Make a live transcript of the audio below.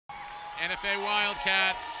NFA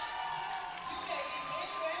Wildcats.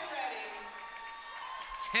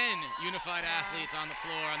 10 unified athletes on the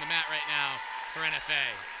floor, on the mat right now for NFA.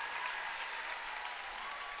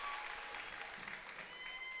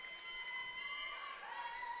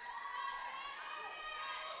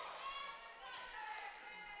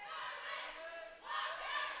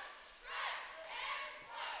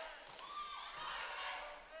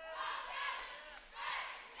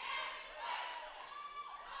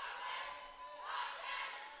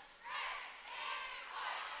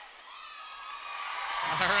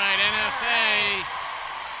 All right, NFA.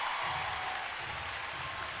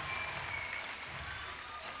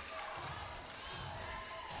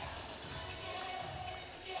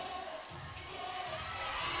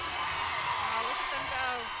 Oh, look at them go.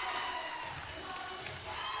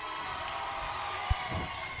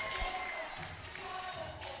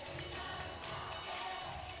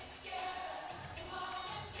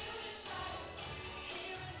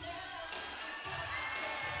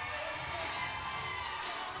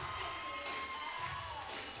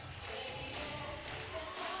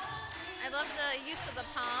 I love the use of the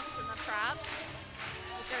palms and the props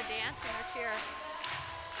with their dance and their cheer.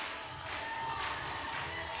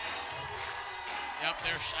 Yep,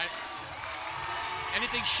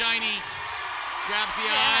 anything shiny grabs the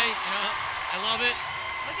eye. You know, I love it.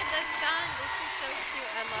 Look at this sun. This is so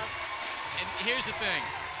cute. I love. And here's the thing.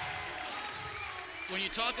 When you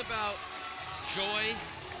talk about joy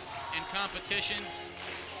and competition,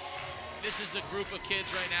 this is a group of kids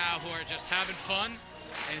right now who are just having fun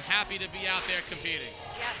and happy to be out there competing.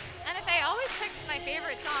 Yep. NFA always picks my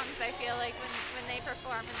favorite songs, I feel like, when they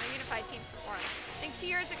perform, and the unified teams perform. I think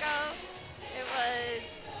 2 years ago, it was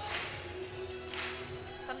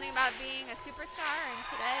something about being a superstar, and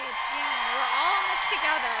today it's being, we're all in this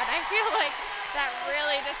together, and I feel like that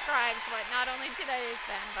really describes what not only today has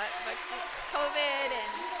been, but COVID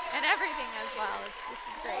and everything as well. This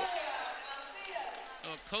is great.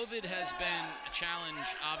 Well, COVID has been a challenge,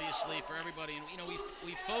 obviously, for everybody, and you know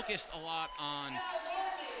we've focused a lot on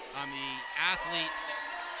the athletes,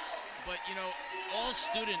 but you know all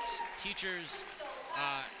students, teachers,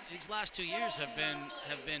 these last 2 years have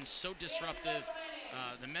been so disruptive.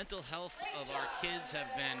 The mental health of our kids have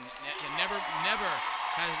been never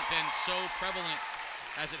has been so prevalent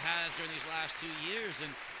as it has during these last 2 years, and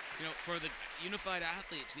you know for the unified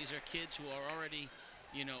athletes, these are kids who are already,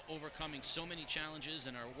 you know, overcoming so many challenges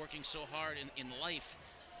and are working so hard in life.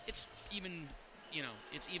 It's even, you know,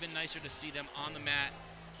 it's even nicer to see them on the mat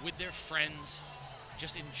with their friends,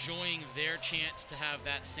 just enjoying their chance to have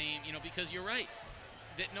that same, you know, because you're right,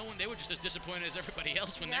 that they were just as disappointed as everybody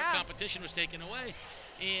else when their competition was taken away.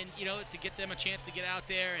 And, you know, to get them a chance to get out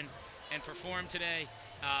there and perform today.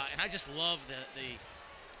 And I just love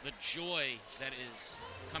the joy that is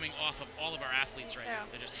coming off of all of our athletes right now.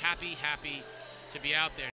 They're just happy to be out there.